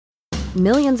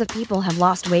Millions of people have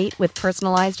lost weight with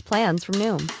personalized plans from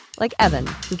Noom. Like Evan,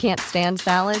 who can't stand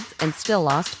salads and still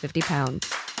lost 50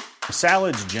 pounds.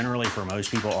 Salads generally for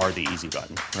most people are the easy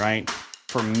button, right?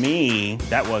 For me,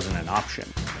 that wasn't an option.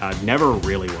 I never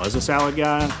really was a salad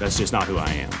guy. That's just not who I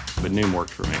am. But Noom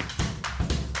worked for me.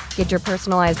 Get your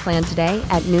personalized plan today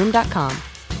at Noom.com.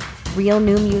 Real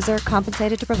Noom user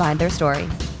compensated to provide their story.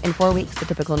 In 4 weeks, the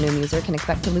typical Noom user can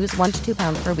expect to lose 1 to 2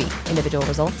 pounds per week. Individual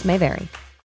results may vary.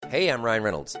 Hey, I'm Ryan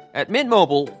Reynolds. At Mint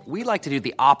Mobile, we like to do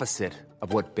the opposite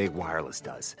of what Big Wireless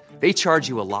does. They charge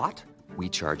you a lot, we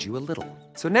charge you a little.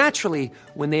 So naturally,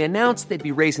 when they announced they'd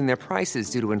be raising their prices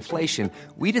due to inflation,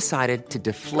 we decided to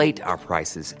deflate our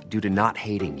prices due to not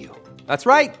hating you. That's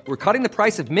right. We're cutting the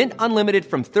price of Mint Unlimited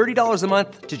from $30 a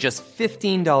month to just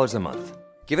 $15 a month.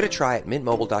 Give it a try at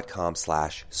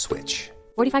mintmobile.com/switch.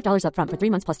 $45 up front for 3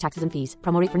 months plus taxes and fees.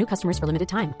 Promo rate for new customers for limited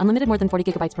time. Unlimited more than 40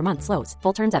 gigabytes per month. Slows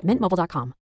full terms at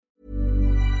mintmobile.com.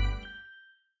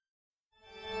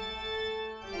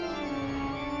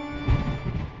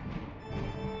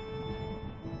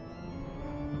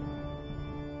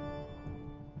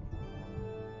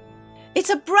 It's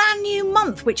a brand new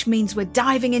month, which means we're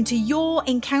diving into your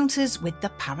encounters with the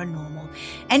paranormal.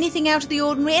 Anything out of the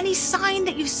ordinary, any sign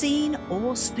that you've seen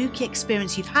or spooky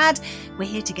experience you've had, we're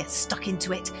here to get stuck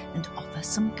into it and offer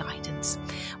some guidance.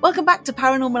 Welcome back to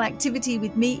Paranormal Activity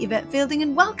with me, Yvette Fielding,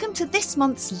 and welcome to this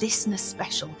month's Listener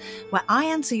Special, where I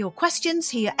answer your questions,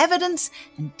 hear your evidence,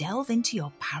 and delve into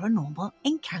your paranormal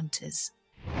encounters.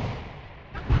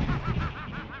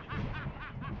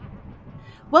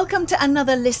 Welcome to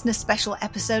another Listener Special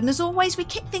episode, and as always, we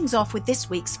kick things off with this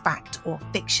week's fact or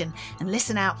fiction, and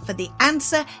listen out for the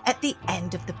answer at the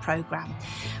end of the programme.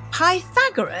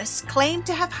 Pythagoras claimed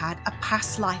to have had a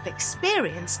past life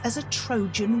experience as a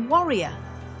Trojan warrior.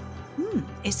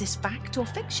 Is this fact or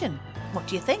fiction? What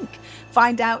do you think?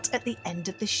 Find out at the end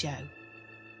of the show.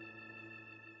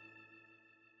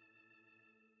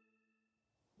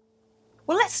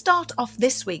 Well, let's start off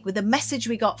this week with a message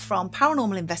we got from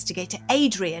paranormal investigator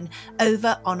Adrian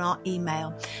over on our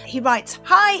email. He writes,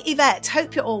 "Hi Yvette,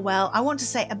 hope you're all well. I want to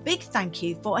say a big thank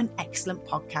you for an excellent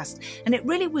podcast. And it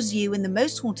really was you and the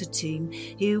Most Haunted team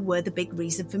who were the big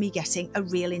reason for me getting a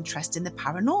real interest in the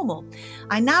paranormal.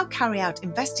 I now carry out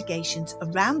investigations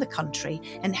around the country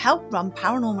and help run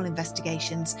paranormal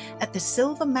investigations at the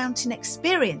Silver Mountain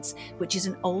Experience, which is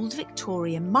an old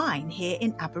Victorian mine here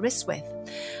in Aberystwyth.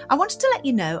 I wanted to let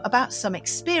you know about some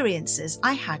experiences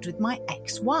I had with my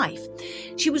ex-wife.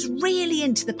 She was really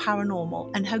into the paranormal,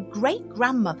 and her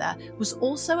great-grandmother was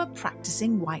also a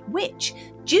practicing white witch.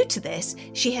 Due to this,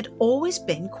 she had always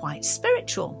been quite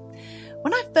spiritual.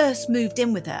 When I first moved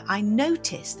in with her, I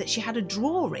noticed that she had a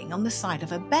drawing on the side of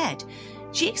her bed.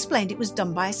 She explained it was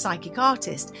done by a psychic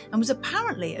artist and was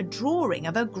apparently a drawing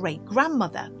of her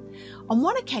great-grandmother. On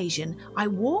one occasion, I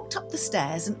walked up the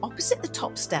stairs, and opposite the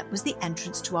top step was the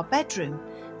entrance to our bedroom.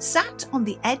 Sat on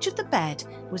the edge of the bed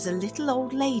was a little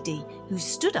old lady who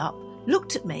stood up,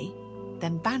 looked at me,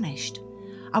 then vanished.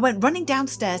 I went running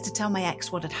downstairs to tell my ex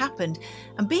what had happened,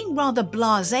 and being rather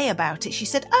blasé about it, she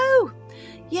said, "Oh,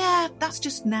 yeah, that's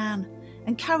just Nan,"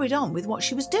 and carried on with what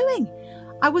she was doing.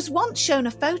 I was once shown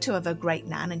a photo of her great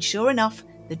Nan, and sure enough,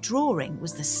 the drawing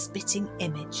was the spitting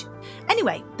image.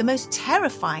 Anyway, the most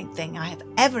terrifying thing I have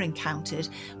ever encountered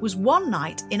was one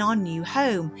night in our new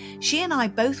home. She and I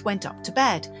both went up to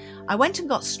bed. I went and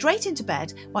got straight into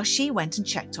bed while she went and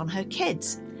checked on her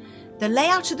kids. The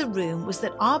layout of the room was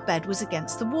that our bed was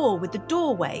against the wall with the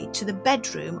doorway to the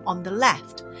bedroom on the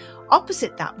left.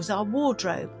 Opposite that was our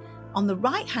wardrobe. On the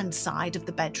right-hand side of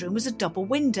the bedroom was a double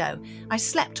window. I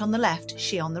slept on the left,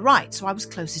 she on the right, so I was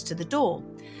closest to the door.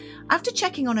 After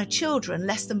checking on her children,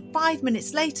 less than 5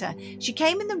 minutes later, she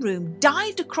came in the room,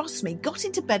 dived across me, got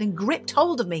into bed and gripped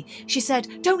hold of me. She said,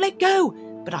 "Don't let go."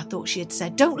 But I thought she had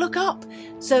said, "Don't look up."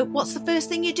 So what's the first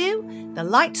thing you do? The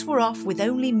lights were off with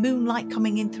only moonlight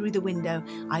coming in through the window.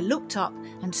 I looked up,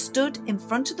 and stood in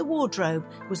front of the wardrobe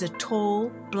was a tall,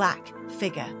 black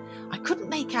figure. I couldn't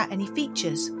make out any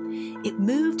features. It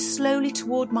moved slowly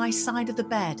toward my side of the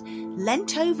bed,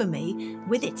 leant over me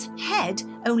with its head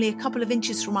only a couple of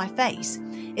inches from my face.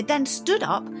 It then stood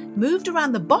up, moved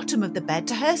around the bottom of the bed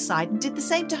to her side and did the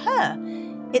same to her.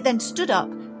 It then stood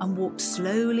up and walked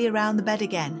slowly around the bed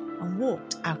again and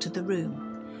walked out of the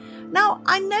room. Now,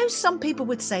 I know some people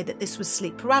would say that this was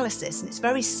sleep paralysis, and it's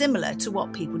very similar to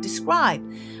what people describe.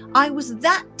 I was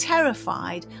that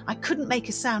terrified I couldn't make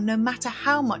a sound no matter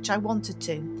how much I wanted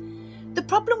to. The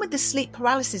problem with the sleep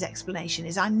paralysis explanation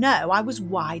is I know I was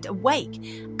wide awake,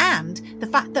 and the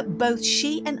fact that both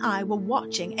she and I were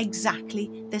watching exactly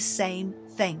the same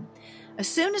thing. As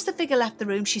soon as the figure left the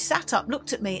room, she sat up,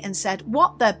 looked at me and said,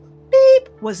 "What the beep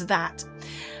was that?"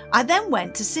 I then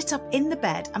went to sit up in the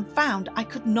bed and found I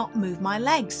could not move my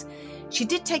legs. She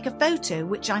did take a photo,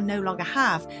 which I no longer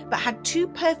have, but had 2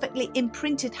 perfectly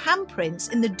imprinted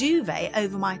handprints in the duvet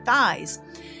over my thighs.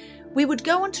 We would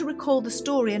go on to recall the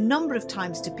story a number of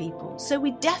times to people, so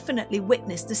we definitely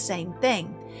witnessed the same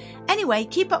thing. Anyway,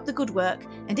 keep up the good work,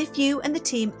 and if you and the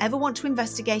team ever want to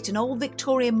investigate an old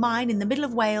Victorian mine in the middle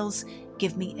of Wales,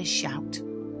 give me a shout.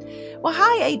 Well,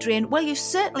 hi, Adrian. Well, you've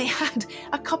certainly had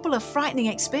a couple of frightening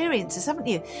experiences, haven't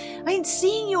you? I mean,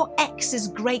 seeing your ex's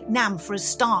great nan for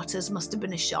starters must have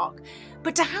been a shock.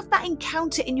 But to have that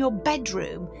encounter in your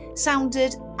bedroom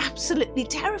sounded absolutely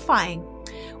terrifying.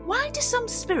 Why do some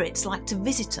spirits like to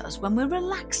visit us when we're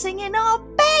relaxing in our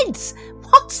beds?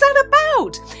 What's that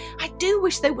about? I do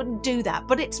wish they wouldn't do that,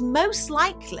 but it's most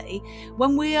likely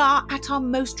when we are at our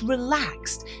most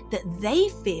relaxed that they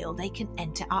feel they can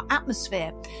enter our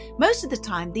atmosphere. Most of the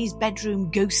time, these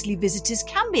bedroom ghostly visitors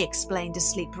can be explained as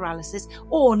sleep paralysis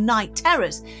or night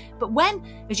terrors. But when,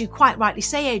 as you quite rightly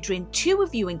say, Adrian, 2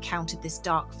 of you encountered this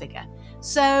dark figure,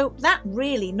 so that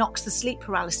really knocks the sleep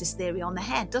paralysis theory on the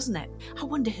head, doesn't it? I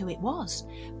wonder who it was.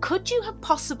 Could you have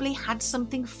possibly had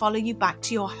something follow you back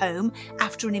to your home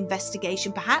after an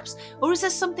investigation perhaps? Or is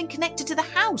there something connected to the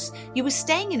house you were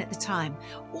staying in at the time?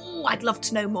 Oh, I'd love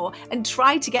to know more and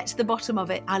try to get to the bottom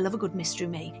of it. I love a good mystery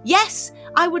me. Yes,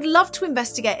 I would love to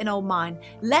investigate an old mine.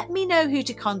 Let me know who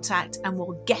to contact and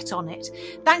we'll get on it.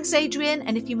 Thanks, Adrian.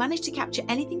 And if you manage to capture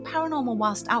anything paranormal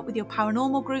whilst out with your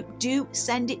paranormal group, do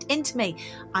send it in to me.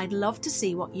 I'd love to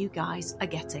see what you guys are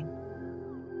getting.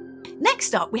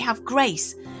 Next up, we have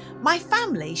Grace. My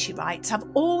family, she writes, have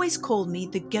always called me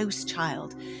the ghost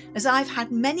child, as I've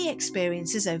had many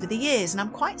experiences over the years and I'm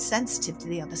quite sensitive to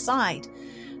the other side.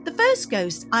 The first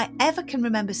ghost I ever can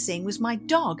remember seeing was my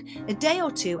dog a day or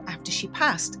 2 after she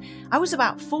passed. I was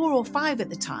about 4 or 5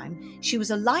 at the time. She was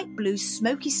a light blue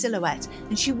smoky silhouette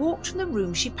and she walked from the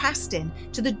room she passed in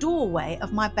to the doorway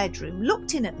of my bedroom,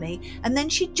 looked in at me and then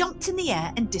she jumped in the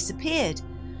air and disappeared.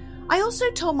 I also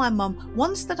told my mum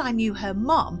once that I knew her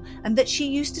mum and that she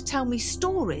used to tell me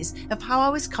stories of how I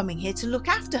was coming here to look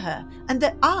after her and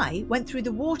that I went through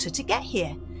the water to get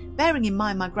here. Bearing in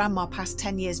mind my grandma passed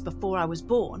 10 years before I was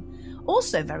born,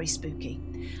 also very spooky.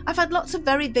 I've had lots of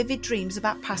very vivid dreams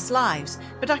about past lives,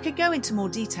 but I could go into more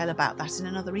detail about that in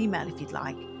another email if you'd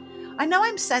like. I know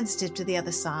I'm sensitive to the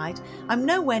other side. I'm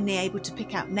nowhere near able to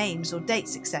pick out names or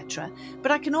dates, etc.,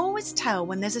 but I can always tell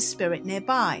when there's a spirit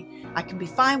nearby. I can be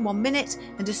fine 1 minute,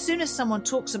 and as soon as someone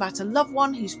talks about a loved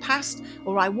one who's passed,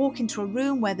 or I walk into a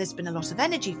room where there's been a lot of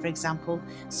energy, for example,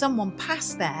 someone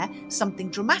passed there, something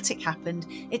dramatic happened,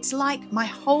 it's like my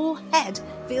whole head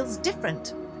feels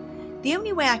different. The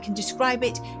only way I can describe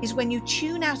it is when you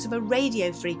tune out of a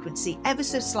radio frequency ever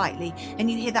so slightly and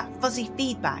you hear that fuzzy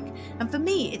feedback. And for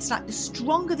me, it's like the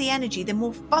stronger the energy, the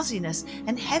more fuzziness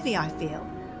and heavy I feel.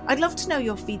 I'd love to know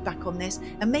your feedback on this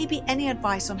and maybe any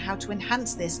advice on how to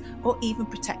enhance this or even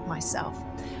protect myself.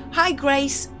 Hi,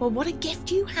 Grace. Well, what a gift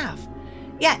you have.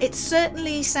 Yeah, it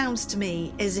certainly sounds to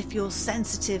me as if you're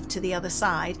sensitive to the other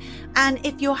side. And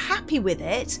if you're happy with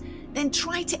it, then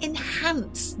try to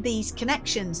enhance these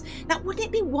connections. Now, wouldn't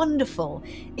it be wonderful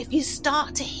if you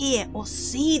start to hear or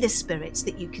see the spirits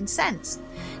that you can sense?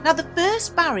 Now, the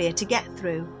first barrier to get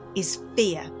through is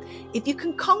fear. If you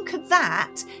can conquer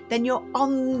that, then you're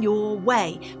on your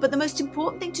way. But the most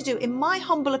important thing to do, in my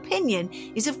humble opinion,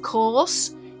 is, of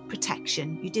course,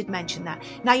 protection. You did mention that.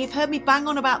 Now, you've heard me bang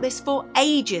on about this for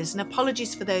ages, and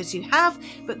apologies for those who have,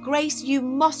 but Grace, you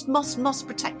must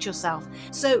protect yourself.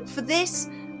 So for this,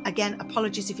 again,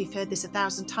 apologies if you've heard this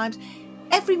 1,000 times.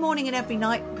 Every morning and every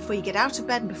night, before you get out of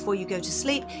bed and before you go to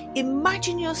sleep,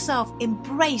 imagine yourself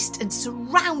embraced and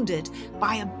surrounded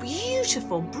by a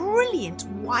beautiful, brilliant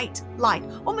white light,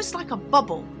 almost like a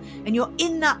bubble. And you're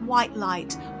in that white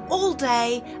light all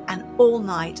day and all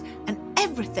night, and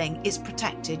everything is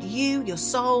protected. You, your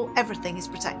soul, everything is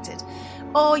protected.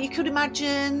 Or you could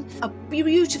imagine a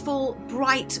beautiful,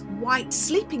 bright, white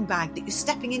sleeping bag that you're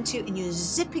stepping into and you're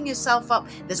zipping yourself up.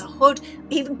 There's a hood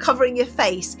even covering your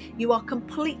face. You are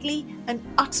completely and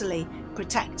utterly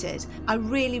protected. I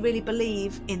really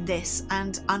believe in this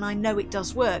and I know it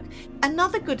does work.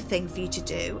 Another good thing for you to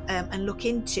do and look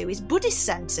into is Buddhist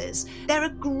centres. They're a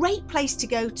great place to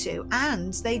go to,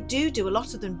 and they do a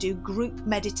lot of them do group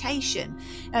meditation.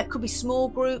 It could be small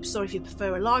groups, or if you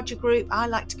prefer a larger group, I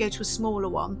like to go to a smaller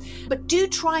one. But do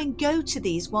try and go to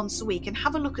these once a week and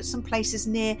have a look at some places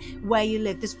near where you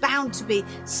live. There's bound to be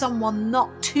someone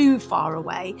not too far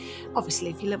away. Obviously,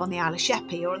 if you live on the Isle of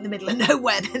Sheppey or in the middle of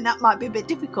nowhere, then that might be a bit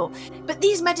difficult. But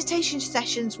these meditation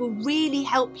sessions will really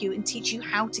help you and teach you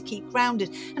how to keep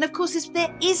grounded. And of course, if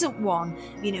there isn't one,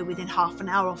 within half an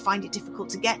hour or find it difficult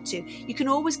to get to, you can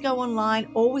always go online,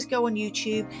 always go on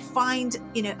YouTube, find,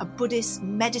 a Buddhist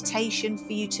meditation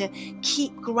for you to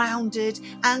keep grounded,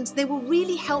 and they will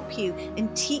really help you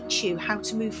and teach you how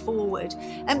to move forward.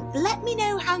 Let me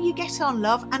know how you get on,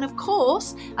 love. And of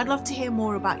course, I'd love to hear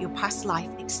more about your past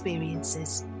life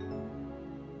experiences.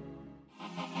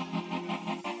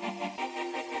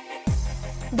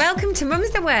 Welcome to Mum's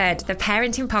the Word, the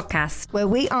parenting podcast, where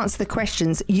we answer the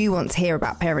questions you want to hear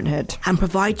about parenthood and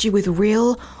provide you with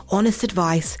real, honest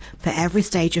advice for every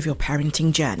stage of your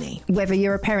parenting journey. Whether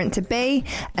you're a parent-to-be,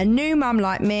 a new mum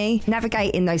like me,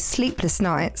 navigating those sleepless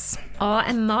nights, or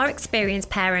a more experienced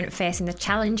parent facing the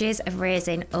challenges of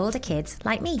raising older kids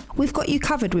like me. We've got you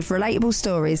covered with relatable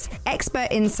stories, expert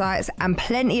insights, and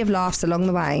plenty of laughs along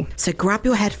the way. So grab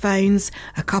your headphones,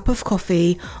 a cup of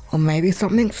coffee, or maybe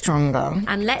something stronger.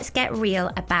 And let's get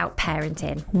real about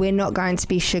parenting. We're not going to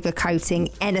be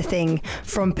sugarcoating anything,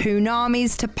 from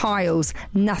punamis to piles.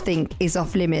 Nothing is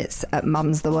off limits at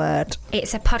Mum's the Word.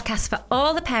 It's a podcast for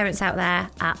all the parents out there,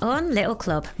 our own little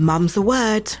club. Mum's the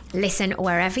Word. Listen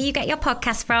wherever you get your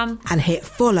podcast from. And hit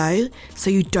follow so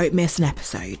you don't miss an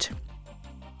episode.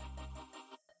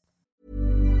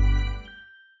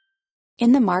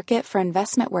 In the market for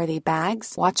investment-worthy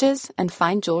bags, watches, and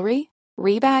fine jewelry,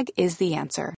 Rebag is the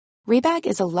answer. Rebag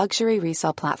is a luxury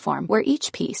resale platform where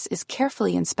each piece is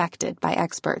carefully inspected by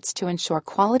experts to ensure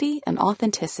quality and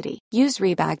authenticity. Use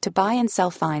Rebag to buy and sell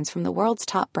finds from the world's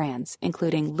top brands,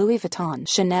 including Louis Vuitton,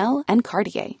 Chanel, and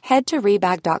Cartier. Head to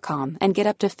Rebag.com and get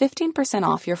up to 15%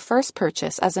 off your first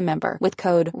purchase as a member with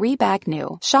code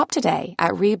REBAGNEW. Shop today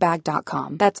at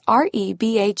Rebag.com. That's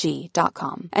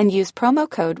REBAG.com. And use promo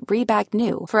code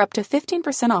REBAGNEW for up to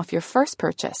 15% off your first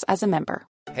purchase as a member.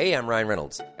 Hey, I'm Ryan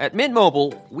Reynolds. At Mint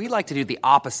Mobile, we like to do the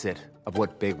opposite of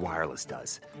what Big Wireless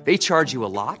does. They charge you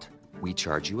a lot, we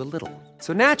charge you a little.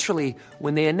 So naturally,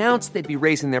 when they announced they'd be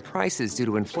raising their prices due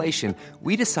to inflation,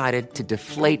 we decided to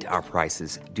deflate our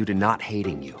prices due to not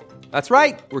hating you. That's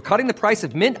right. We're cutting the price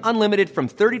of Mint Unlimited from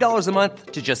 $30 a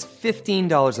month to just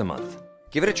 $15 a month.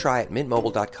 Give it a try at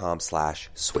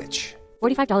mintmobile.com/switch.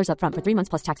 $45 up front for 3 months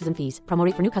plus taxes and fees. Promo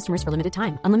rate for new customers for limited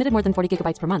time. Unlimited more than 40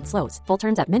 gigabytes per month. Slows full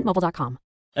terms at mintmobile.com.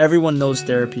 Everyone knows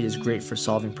therapy is great for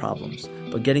solving problems,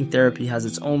 but getting therapy has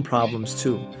its own problems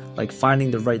too, like finding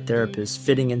the right therapist,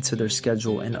 fitting into their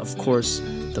schedule, and of course,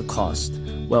 the cost.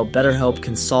 Well, BetterHelp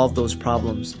can solve those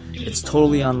problems. It's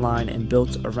totally online and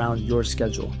built around your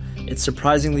schedule. It's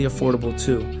surprisingly affordable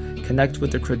too. Connect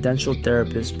with a credentialed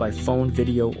therapist by phone,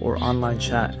 video, or online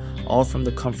chat, all from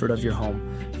the comfort of your home.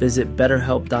 Visit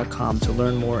BetterHelp.com to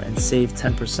learn more and save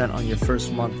 10% on your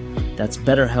first month. That's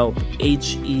BetterHelp,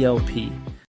 H-E-L-P.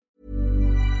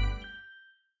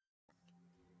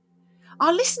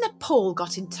 Our listener Paul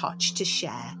got in touch to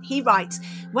share. He writes,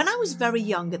 "When I was very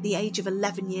young, at the age of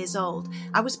 11 years old,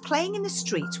 I was playing in the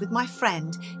streets with my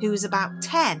friend who was about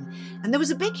 10, and there was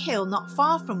a big hill not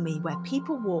far from me where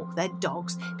people walk their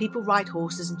dogs, people ride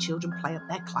horses, and children play up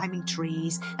there climbing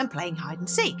trees and playing hide and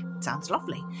seek. Sounds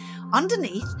lovely.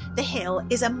 Underneath the hill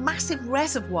is a massive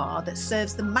reservoir that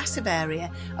serves the massive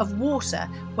area of water.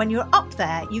 When you're up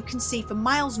there, you can see for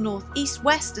miles north, east,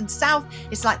 west and south.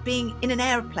 It's like being in an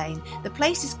aeroplane. The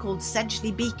place is called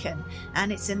Sedgley Beacon,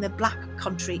 and it's in the Black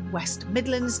Country, West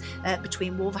Midlands,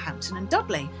 between Wolverhampton and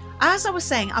Dudley. As I was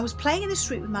saying, I was playing in the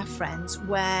street with my friends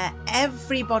where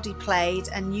everybody played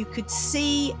and you could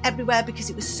see everywhere because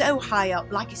it was so high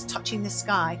up, like it's touching the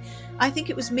sky. I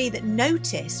think it was me that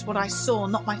noticed what I saw,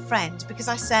 not my friend, because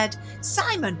I said,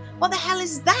 "Simon, what the hell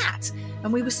is that?"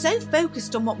 And we were so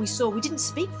focused on what we saw, we didn't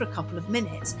speak for a couple of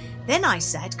minutes. Then I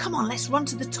said, "Come on, let's run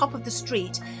to the top of the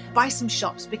street, buy some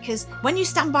shops, because when you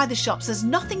stand by the shops, there's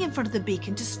nothing in front of the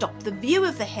beacon to stop the view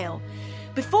of the hill."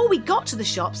 Before we got to the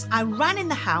shops, I ran in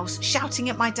the house shouting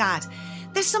at my dad,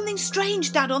 "There's something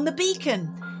strange, Dad, on the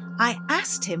beacon." I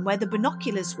asked him where the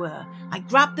binoculars were. I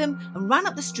grabbed them and ran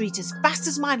up the street as fast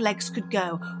as my legs could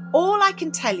go. All I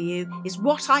can tell you is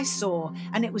what I saw,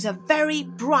 and it was a very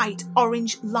bright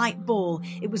orange light ball.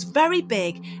 It was very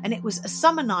big, and it was a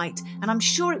summer night, and I'm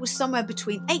sure it was somewhere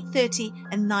between 8:30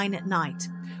 and 9 at night.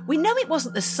 We know it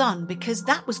wasn't the sun because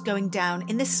that was going down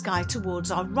in the sky towards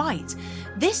our right.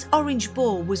 This orange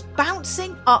ball was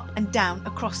bouncing up and down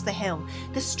across the hill.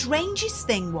 The strangest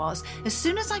thing was, as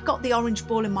soon as I got the orange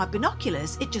ball in my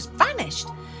binoculars, it just vanished.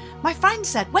 My friend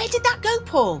said, "Where did that go,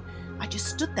 Paul?" I just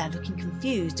stood there looking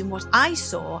confused in what I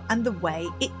saw and the way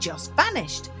it just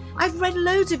vanished. I've read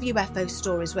loads of UFO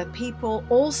stories where people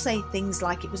all say things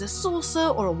like it was a saucer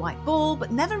or a white ball,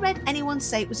 but never read anyone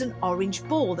say it was an orange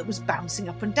ball that was bouncing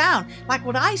up and down, like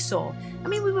what I saw. I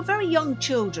mean, we were very young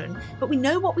children, but we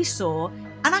know what we saw,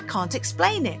 and I can't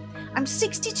explain it. I'm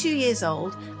 62 years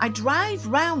old. I drive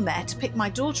round there to pick my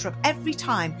daughter up every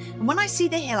time, and when I see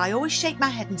the hill, I always shake my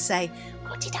head and say,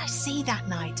 what did I see that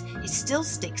night? It still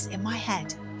sticks in my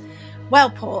head. Well,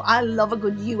 Paul, I love a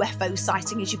good UFO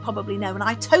sighting, as you probably know, and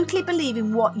I totally believe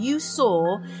in what you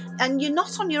saw, and you're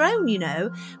not on your own, you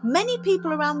know. Many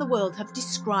people around the world have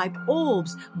described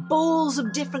orbs, balls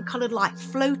of different coloured light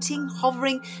floating,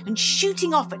 hovering and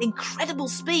shooting off at incredible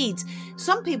speeds.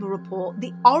 Some people report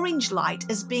the orange light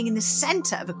as being in the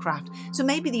centre of a craft, so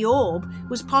maybe the orb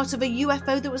was part of a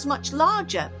UFO that was much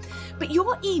larger. But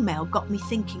your email got me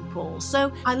thinking, Paul,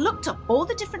 so I looked up all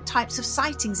the different types of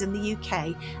sightings in the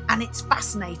UK, and it's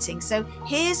fascinating. So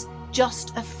here's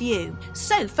just a few.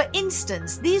 So, for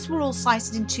instance, these were all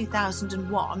sighted in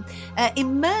 2001.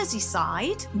 In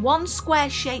Merseyside, one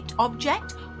square-shaped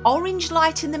object, orange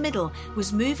light in the middle,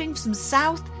 was moving from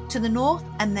south to the north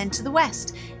and then to the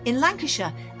west. In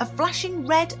Lancashire, a flashing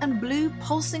red and blue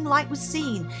pulsing light was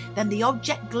seen. Then the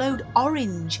object glowed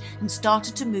orange and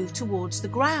started to move towards the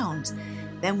ground.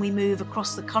 Then we move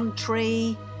across the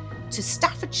country to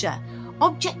Staffordshire.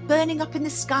 Object burning up in the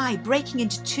sky, breaking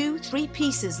into 2-3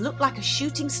 pieces, looked like a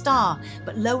shooting star,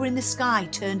 but lower in the sky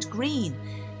turned green.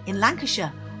 In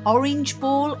Lancashire, orange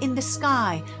ball in the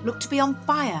sky, looked to be on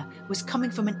fire, was coming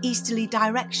from an easterly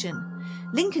direction.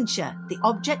 Lincolnshire, the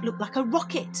object looked like a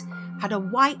rocket, had a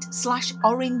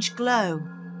white/orange glow.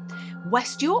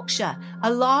 West Yorkshire,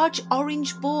 a large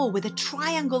orange ball with a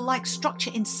triangle-like structure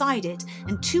inside it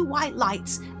and 2 white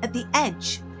lights at the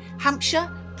edge. Hampshire,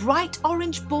 bright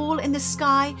orange ball in the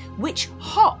sky which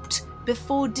hopped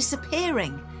before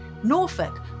disappearing.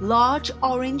 Norfolk, large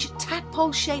orange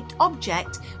tadpole-shaped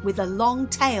object with a long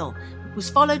tail,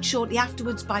 was followed shortly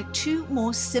afterwards by 2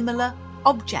 more similar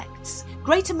objects.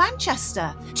 Greater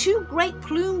Manchester, 2 great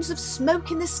plumes of smoke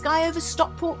in the sky over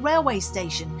Stockport railway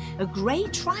station. A grey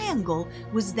triangle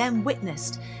was then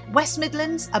witnessed. West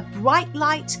Midlands, a bright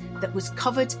light that was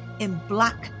covered in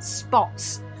black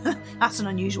spots. That's an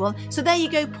unusual. So there you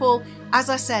go, Paul.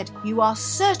 As I said, you are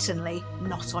certainly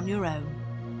not on your own.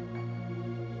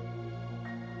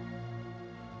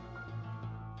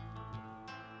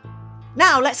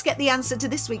 Now let's get the answer to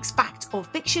this week's fact or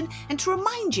fiction, and to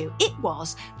remind you, it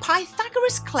was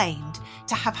Pythagoras claimed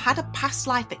to have had a past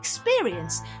life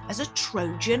experience as a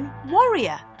Trojan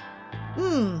warrior.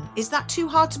 Is that too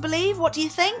hard to believe? What do you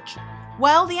think?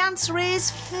 Well, the answer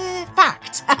is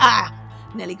fact.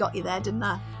 Nearly got you there, didn't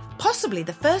I? Possibly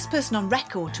the first person on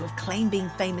record to have claimed being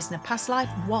famous in a past life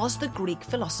was the Greek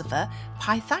philosopher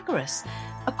Pythagoras.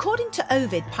 According to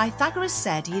Ovid, Pythagoras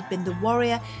said he had been the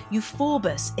warrior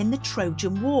Euphorbus in the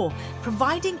Trojan War,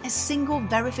 providing a single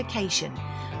verification.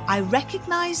 I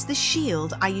recognise the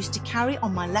shield I used to carry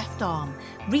on my left arm,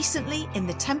 recently in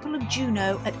the temple of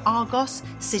Juno at Argos,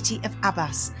 city of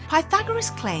Abbas.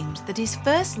 Pythagoras claimed that his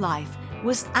first life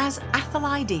was as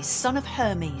Athalides, son of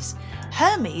Hermes.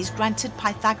 Hermes granted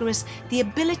Pythagoras the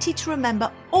ability to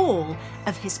remember all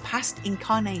of his past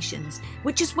incarnations,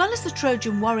 which, as well as the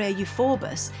Trojan warrior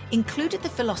Euphorbus, included the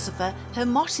philosopher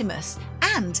Hermotimus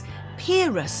and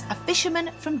Pyrrhus, a fisherman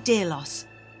from Delos.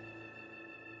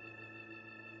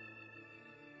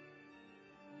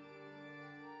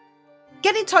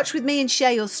 Get in touch with me and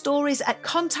share your stories at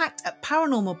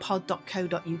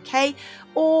contact@paranormalpod.co.uk,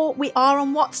 or we are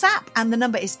on WhatsApp and the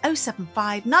number is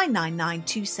 075 999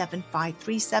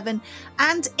 27537,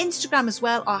 and Instagram as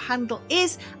well. Our handle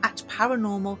is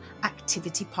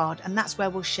 @paranormalactivitypod, and that's where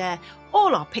we'll share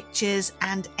all our pictures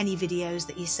and any videos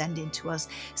that you send in to us.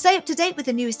 Stay up to date with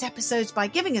the newest episodes by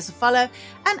giving us a follow,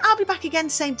 and I'll be back again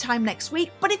same time next week.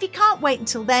 But if you can't wait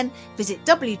until then, visit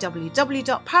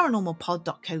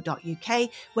www.paranormalpod.co.uk,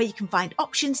 where you can find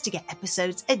options to get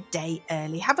episodes a day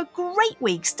early. Have a great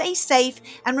week, stay safe,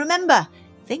 and remember,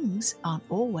 things aren't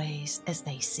always as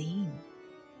they seem.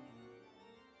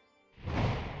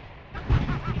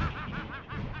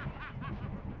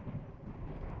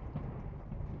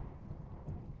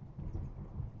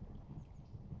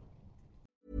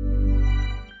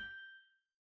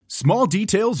 Small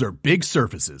details are big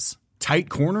surfaces. Tight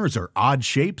corners are odd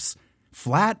shapes.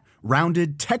 Flat,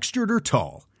 rounded, textured, or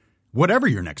tall. Whatever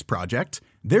your next project,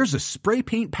 there's a spray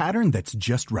paint pattern that's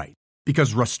just right.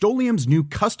 Because Rust-Oleum's new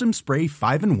Custom Spray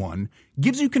 5-in-1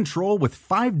 gives you control with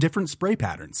 5 different spray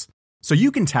patterns. So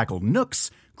you can tackle nooks,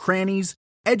 crannies,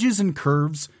 edges, and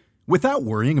curves without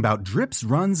worrying about drips,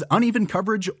 runs, uneven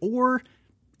coverage, or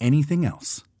anything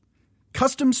else.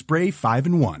 Custom Spray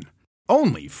 5-in-1.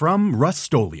 Only from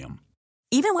Rust-Oleum.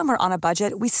 Even when we're on a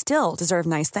budget, we still deserve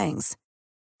nice things.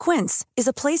 Quince is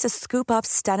a place to scoop up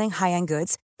stunning high-end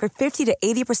goods for 50 to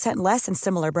 80% less than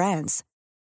similar brands.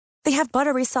 They have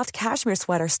buttery soft cashmere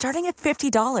sweaters starting at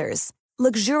 $50,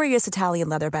 luxurious Italian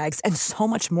leather bags, and so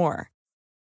much more.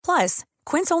 Plus,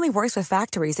 Quince only works with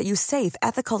factories that use safe,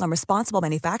 ethical, and responsible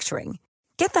manufacturing.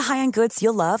 Get the high-end goods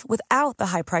you'll love without the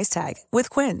high price tag with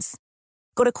Quince.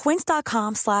 Go to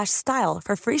quince.com/style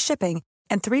for free shipping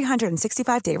and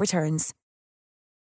 365-day returns.